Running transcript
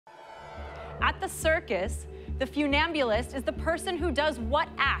At the circus, the funambulist is the person who does what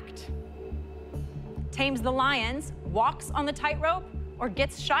act? Tames the lions, walks on the tightrope, or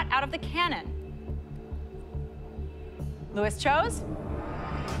gets shot out of the cannon? Lewis chose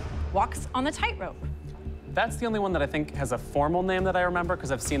walks on the tightrope. That's the only one that I think has a formal name that I remember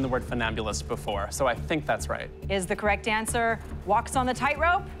because I've seen the word funambulist before, so I think that's right. Is the correct answer walks on the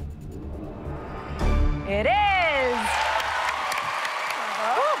tightrope? It is!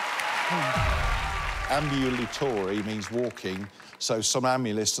 Ambulatory means walking, so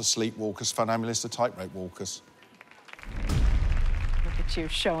somnambulists are sleepwalkers, funambulists are tightrope walkers. Look at you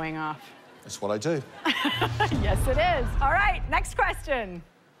showing off. That's what I do. Yes, it is. All right, next question.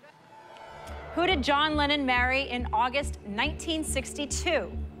 Who did John Lennon marry in August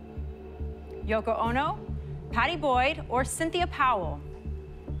 1962? Yoko Ono, Patty Boyd, or Cynthia Powell?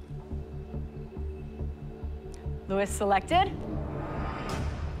 Lewis selected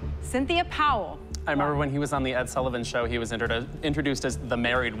Cynthia Powell. I remember when he was on the Ed Sullivan Show, he was introduced as the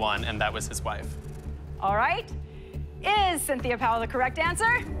married one, and that was his wife. All right. Is Cynthia Powell the correct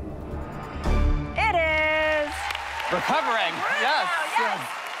answer? It is. Recovering. Yes. Yes.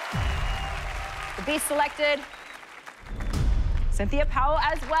 The Beast selected Cynthia Powell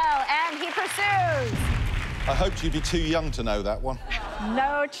as well, and he pursues. I hoped you'd be too young to know that one.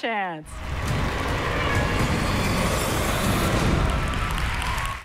 No chance.